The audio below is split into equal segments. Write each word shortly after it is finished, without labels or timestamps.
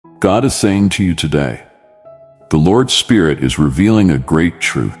God is saying to you today, the Lord's Spirit is revealing a great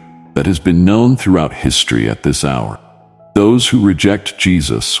truth that has been known throughout history at this hour. Those who reject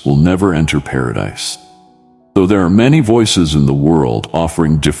Jesus will never enter paradise. Though there are many voices in the world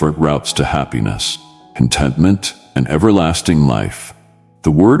offering different routes to happiness, contentment, and everlasting life,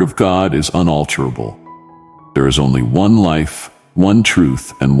 the Word of God is unalterable. There is only one life, one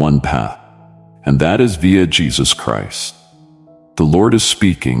truth, and one path, and that is via Jesus Christ. The Lord is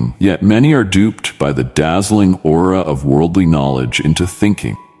speaking, yet many are duped by the dazzling aura of worldly knowledge into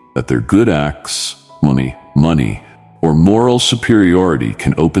thinking that their good acts, money, or moral superiority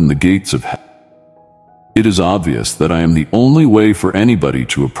can open the gates of heaven. It is obvious that I am the only way for anybody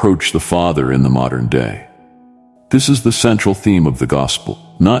to approach the Father in the modern day. This is the central theme of the gospel,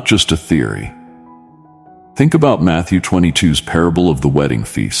 not just a theory. Think about Matthew 22's parable of the wedding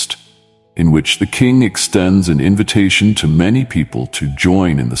feast, in which the king extends an invitation to many people to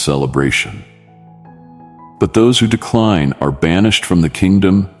join in the celebration. But those who decline are banished from the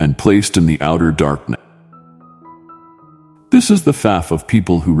kingdom and placed in the outer darkness. This is the faff of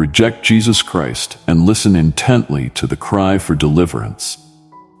people who reject Jesus Christ and listen intently to the cry for deliverance.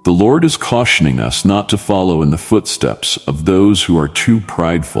 The Lord is cautioning us not to follow in the footsteps of those who are too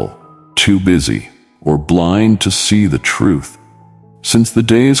prideful, too busy, or blind to see the truth. Since the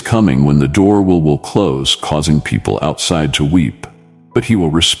day is coming when the door will close, causing people outside to weep, but he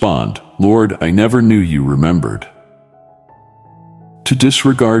will respond, "Lord, I never knew you remembered." To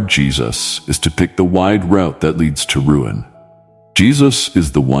disregard Jesus is to pick the wide route that leads to ruin. Jesus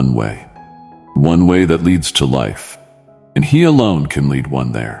is the one way that leads to life, and he alone can lead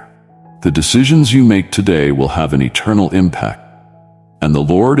one there. The decisions you make today will have an eternal impact, and the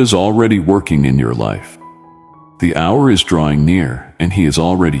Lord is already working in your life. The hour is drawing near, and he is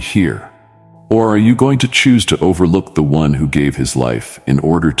already here. Or are you going to choose to overlook the one who gave his life in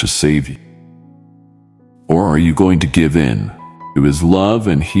order to save you? Or are you going to give in to his love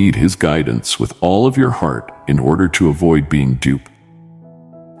and heed his guidance with all of your heart in order to avoid being duped?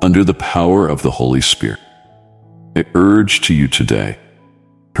 Under the power of the Holy Spirit, I urge to you today,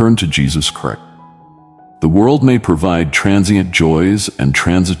 turn to Jesus Christ. The world may provide transient joys and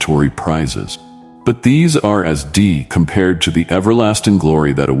transitory prizes, but these are as compared to the everlasting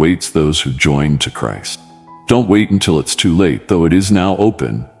glory that awaits those who join to Christ. Don't wait until it's too late, though it is now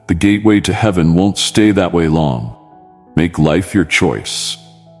open. The gateway to heaven won't stay that way long. Make life your choice.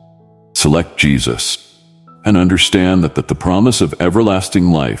 Select Jesus, and understand that the promise of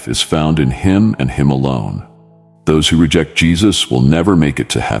everlasting life is found in him and him alone. Those who reject Jesus will never make it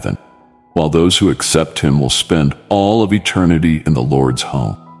to heaven, while those who accept him will spend all of eternity in the Lord's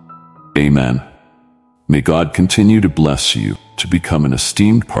home. Amen. May God continue to bless you to become an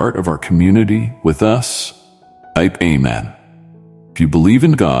esteemed part of our community with us. Type Amen. If you believe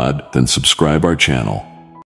in God, then subscribe our channel